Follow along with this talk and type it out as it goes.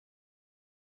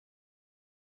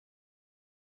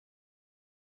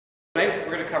Tonight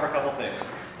we're going to cover a couple things.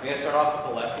 I'm going to start off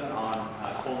with a lesson on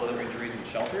cold weather injuries and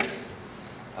shelters,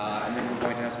 and then we're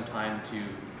going to have some time to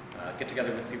get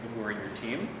together with people who are in your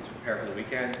team to prepare for the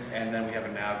weekend, and then we have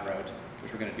a nav route,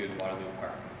 which we're going to do in Waterloo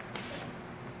Park.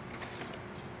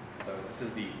 So this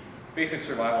is the basic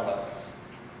survival lesson.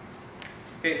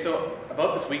 Okay, so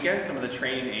about this weekend, some of the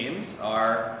training aims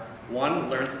are: one,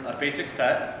 learn a basic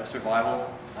set of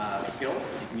survival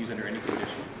skills that you can use under any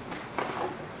condition.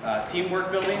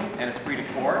 Teamwork building and esprit de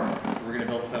corps. We're going to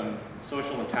build some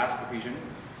social and task cohesion.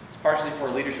 It's partially for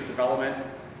leadership development.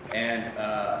 And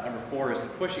number 4 is to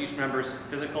push each member's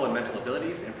physical and mental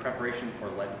abilities in preparation for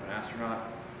the life of an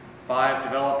astronaut. 5,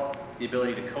 develop the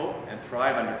ability to cope and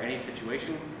thrive under any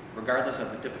situation, regardless of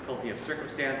the difficulty of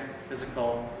circumstance,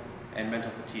 physical and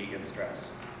mental fatigue and stress.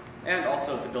 And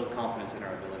also to build confidence in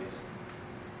our abilities.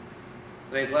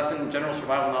 Today's lesson: general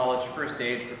survival knowledge, first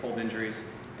aid for cold injuries,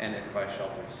 and improvised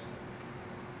shelters.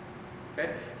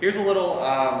 Okay, here's a little,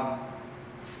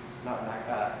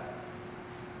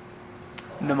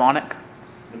 mnemonic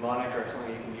or something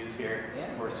you can use here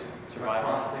for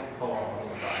survival.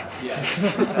 Yes,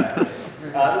 exactly.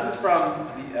 This is from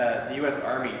the U.S.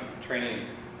 Army training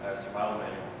survival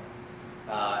manual.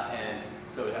 And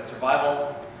so it has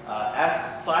survival.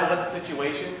 S, size up the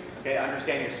situation. Okay,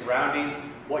 understand your surroundings,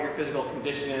 what your physical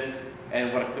condition is,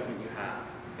 and what equipment you have.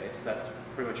 Okay, so that's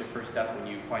pretty much your first step when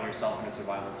you find yourself in a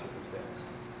survival circumstance.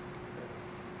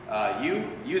 U,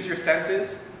 use your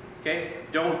senses. Okay,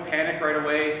 don't panic right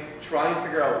away. Try and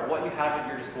figure out what you have at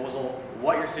your disposal,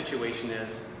 what your situation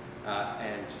is,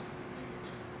 and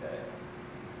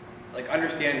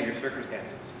understand your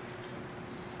circumstances.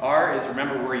 R is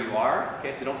remember where you are.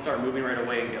 Okay, so don't start moving right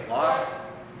away and get lost.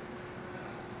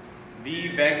 V,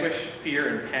 vanquish fear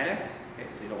and panic.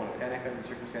 Okay, so you don't want to panic under the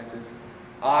circumstances.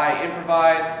 I,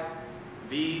 improvise.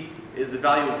 V is the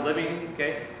value of living.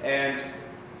 Okay, and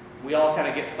we all kind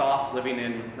of get soft living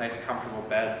in nice comfortable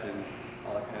beds and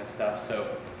all that kind of stuff.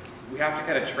 So we have to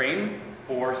kind of train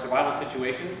for survival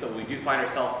situations. So when we do find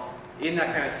ourselves in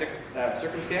that kind of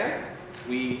circumstance,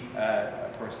 we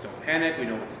of course don't panic, we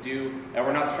know what to do, and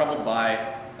we're not troubled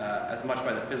by as much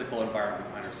by the physical environment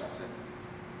we find ourselves in.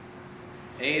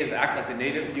 A is act like the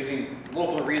natives, using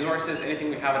local resources, anything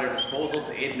we have at our disposal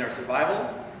to aid in our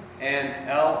survival. And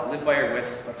L, live by your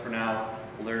wits, but for now,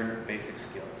 learn basic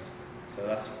skills. So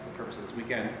that's the purpose of this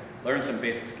weekend. Learn some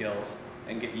basic skills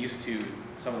and get used to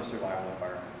some of the survival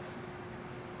environment.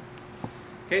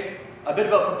 Okay, a bit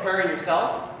about preparing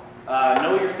yourself.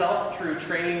 Know yourself through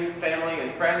training, family,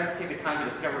 and friends. Take the time to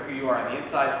discover who you are on the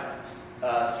inside.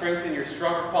 Strengthen your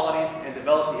stronger qualities and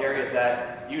develop the areas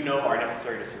that you know are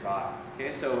necessary to survive.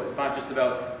 Okay, so it's not just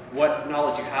about what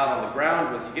knowledge you have on the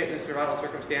ground once you get in a survival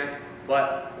circumstance,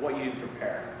 but what you need to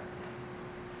prepare.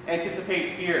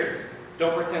 Anticipate fears.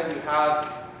 Don't pretend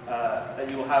that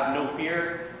you will have no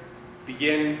fear.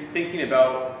 Begin thinking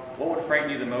about what would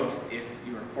frighten you the most if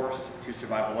you were forced to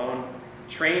survive alone.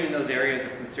 Train in those areas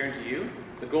of concern to you.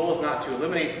 The goal is not to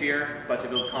eliminate fear, but to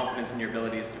build confidence in your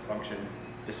abilities to function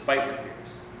despite your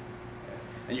fears.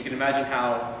 And you can imagine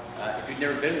how, if you've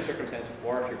never been in a circumstance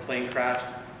before, if your plane crashed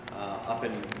up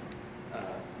in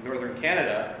northern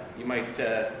Canada, you might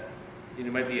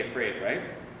be afraid, right?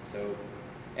 So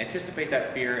anticipate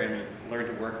that fear and learn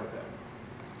to work with it.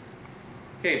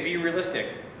 Okay, be realistic.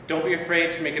 Don't be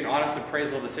afraid to make an honest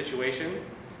appraisal of the situation.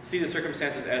 See the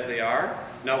circumstances as they are,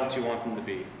 not what you want them to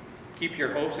be. Keep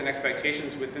your hopes and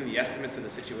expectations within the estimates of the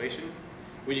situation.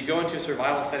 When you go into a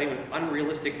survival setting with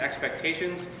unrealistic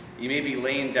expectations, you may be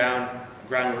laying down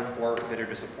groundwork for bitter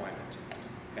disappointment.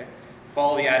 Okay?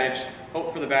 Follow the adage,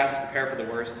 hope for the best, prepare for the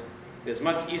worst. It is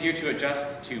much easier to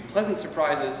adjust to pleasant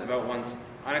surprises about one's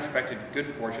unexpected good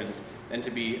fortunes than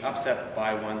to be upset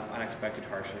by one's unexpected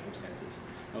harsh circumstances.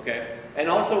 Okay? And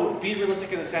also be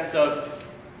realistic in the sense of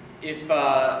if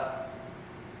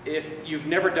you've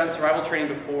never done survival training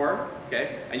before,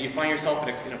 okay, and you find yourself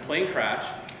in a plane crash,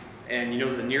 and you know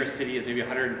that the nearest city is maybe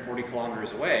 140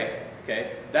 kilometers away,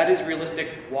 okay, that is realistic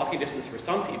walking distance for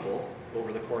some people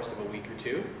over the course of a week or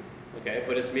two, okay,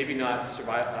 but it's maybe not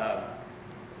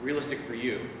realistic for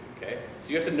you. Okay? So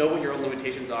you have to know what your own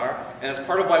limitations are, and as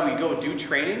part of why we go do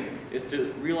training is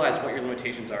to realize what your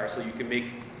limitations are so you can make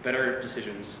better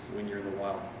decisions when you're in the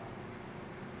wild.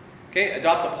 Okay,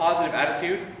 adopt a positive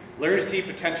attitude. Learn to see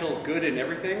potential good in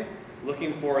everything.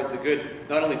 Looking for the good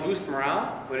not only boosts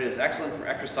morale, but it is excellent for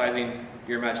exercising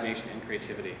your imagination and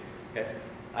creativity. Okay?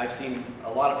 I've seen a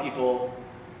lot of people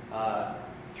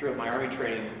throughout my Army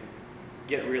training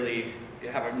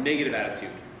have a negative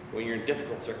attitude when you're in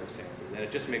difficult circumstances, and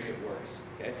it just makes it worse.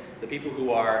 Okay? The people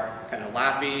who are kind of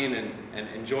laughing and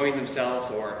enjoying themselves,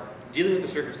 or dealing with the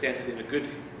circumstances in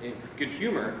good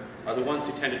humor are the ones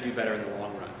who tend to do better in the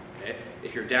long run. Okay?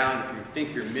 If you're down, if you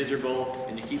think you're miserable,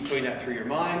 and you keep putting that through your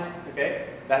mind, okay,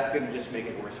 that's going to just make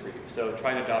it worse for you. So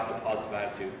try and adopt a positive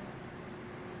attitude.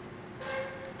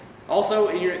 Also,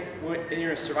 in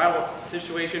your survival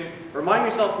situation, remind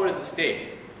yourself what is at stake.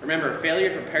 Remember, failure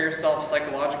to prepare yourself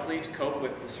psychologically to cope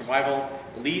with the survival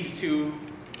leads to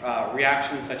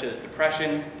reactions such as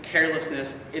depression,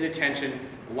 carelessness, inattention,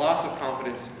 loss of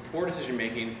confidence, poor decision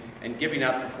making, and giving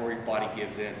up before your body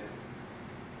gives in.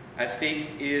 At stake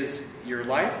is your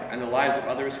life and the lives of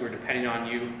others who are depending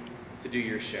on you to do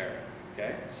your share.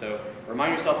 Okay? So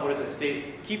remind yourself what is at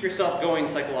stake. Keep yourself going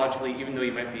psychologically even though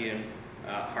you might be in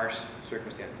harsh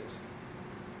circumstances.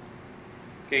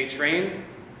 Okay, train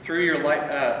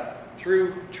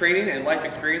through training and life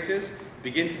experiences.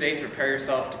 Begin today to prepare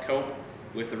yourself to cope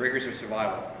with the rigors of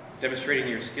survival. Demonstrating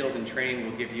your skills in training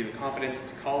will give you the confidence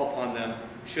to call upon them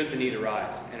should the need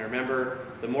arise. And remember,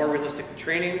 the more realistic the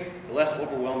training, the less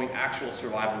overwhelming actual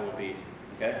survival will be.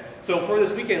 Okay? So for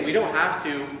this weekend, we don't have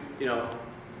to,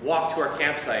 walk to our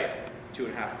campsite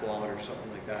 2.5 kilometers or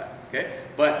something like that. Okay?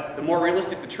 But the more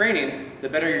realistic the training, the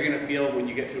better you're going to feel when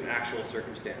you get to an actual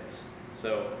circumstance.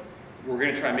 So we're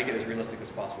going to try and make it as realistic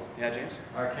as possible. Yeah, James?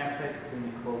 Our campsite's going to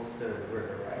be close to the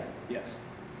river, right? Yes.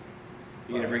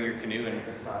 You're going to bring your canoe and...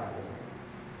 the side of the river.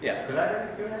 Yeah. Could I bring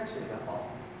the canoe actually? Is that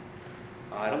possible?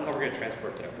 I don't know how we're going to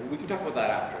transport there, but we can talk about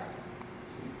that after.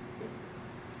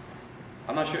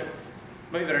 I'm not sure.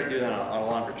 Maybe better to do that on a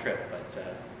longer trip, but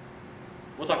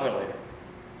we'll talk about it later.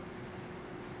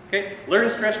 Okay, learn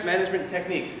stress management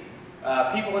techniques.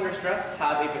 People under stress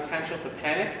have a potential to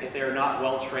panic if they are not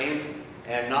well trained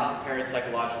and not prepared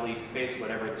psychologically to face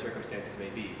whatever the circumstances may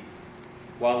be.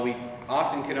 While we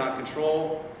often cannot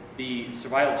control the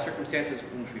survival circumstances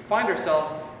in which we find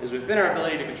ourselves, it is within our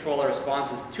ability to control our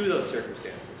responses to those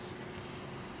circumstances.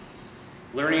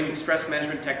 Learning stress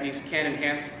management techniques can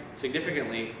enhance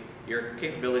significantly your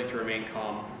capability to remain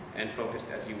calm and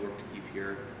focused as you work to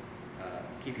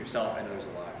keep yourself and others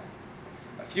alive.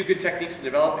 A few good techniques to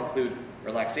develop include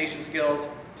relaxation skills,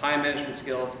 time management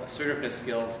skills, assertiveness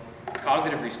skills,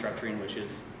 cognitive restructuring, which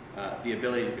is the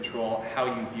ability to control how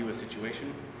you view a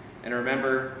situation. And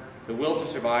remember, the will to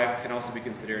survive can also be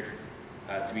considered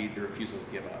to be the refusal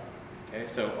to give up. Okay?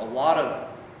 So a lot of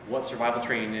what survival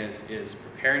training is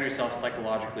preparing yourself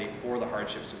psychologically for the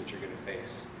hardships which you're going to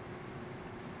face.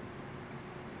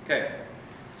 Okay,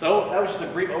 so that was just a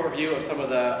brief overview of some of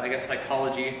the,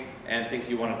 psychology and things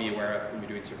you want to be aware of when you're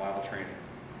doing survival training.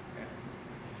 Okay.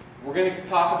 We're going to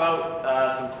talk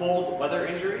about some cold weather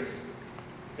injuries,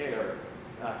 okay, or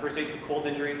first aid for cold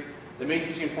injuries. The main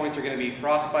teaching points are going to be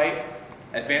frostbite,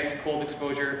 advanced cold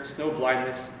exposure, snow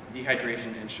blindness,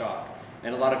 dehydration, and shock.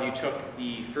 And a lot of you took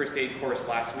the first aid course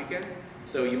last weekend,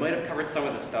 so you might have covered some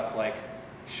of the stuff like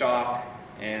shock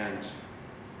and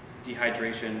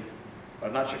dehydration, but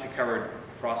I'm not sure if you covered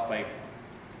frostbite,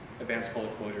 advanced cold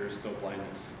exposure, snow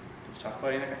blindness. Did you talk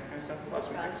about any of that kind of stuff last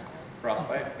weekend?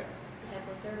 Frostbite? Okay.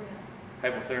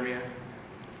 Hypothermia.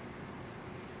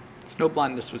 Snow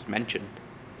blindness was mentioned.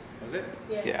 Was it?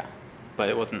 Yeah, but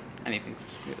it wasn't anything.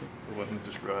 It wasn't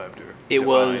described or It defined.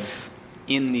 was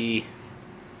in the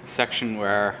section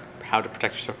where how to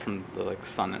protect yourself from the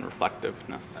sun and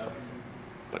reflectiveness, Okay.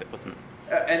 but it wasn't.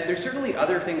 And there's certainly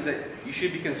other things that you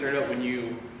should be concerned about when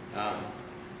you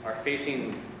are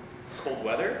facing cold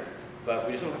weather, but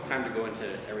we just don't have time to go into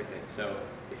everything. So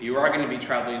if you are going to be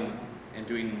traveling and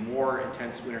doing more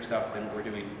intense winter stuff than what we're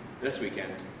doing this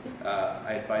weekend,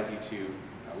 I advise you to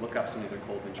look up some of their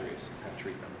cold injuries, how to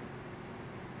treat them.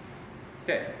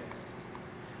 Okay.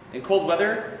 In cold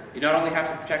weather, you not only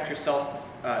have to protect yourself,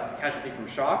 the casualty from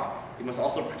shock, you must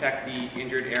also protect the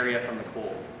injured area from the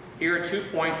cold. Here are 2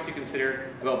 points to consider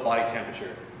about body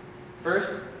temperature.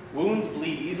 First, wounds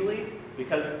bleed easily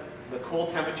because the cold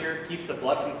temperature keeps the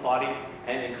blood from clotting,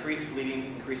 and increased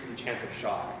bleeding increases the chance of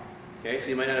shock. Okay, so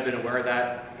you might not have been aware of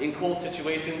that. In cold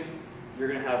situations, you're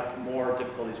going to have more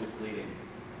difficulties with bleeding.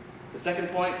 The second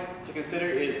point to consider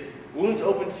is wounds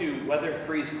open to weather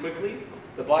freeze quickly.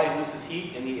 The body loses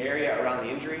heat in the area around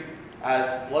the injury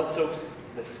as blood soaks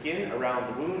the skin around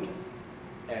the wound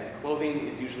and clothing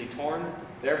is usually torn.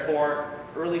 Therefore,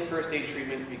 early first aid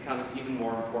treatment becomes even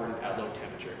more important at low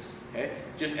temperatures. Okay?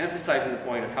 Just emphasizing the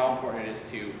point of how important it is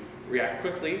to react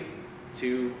quickly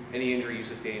to any injury you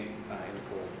sustain in the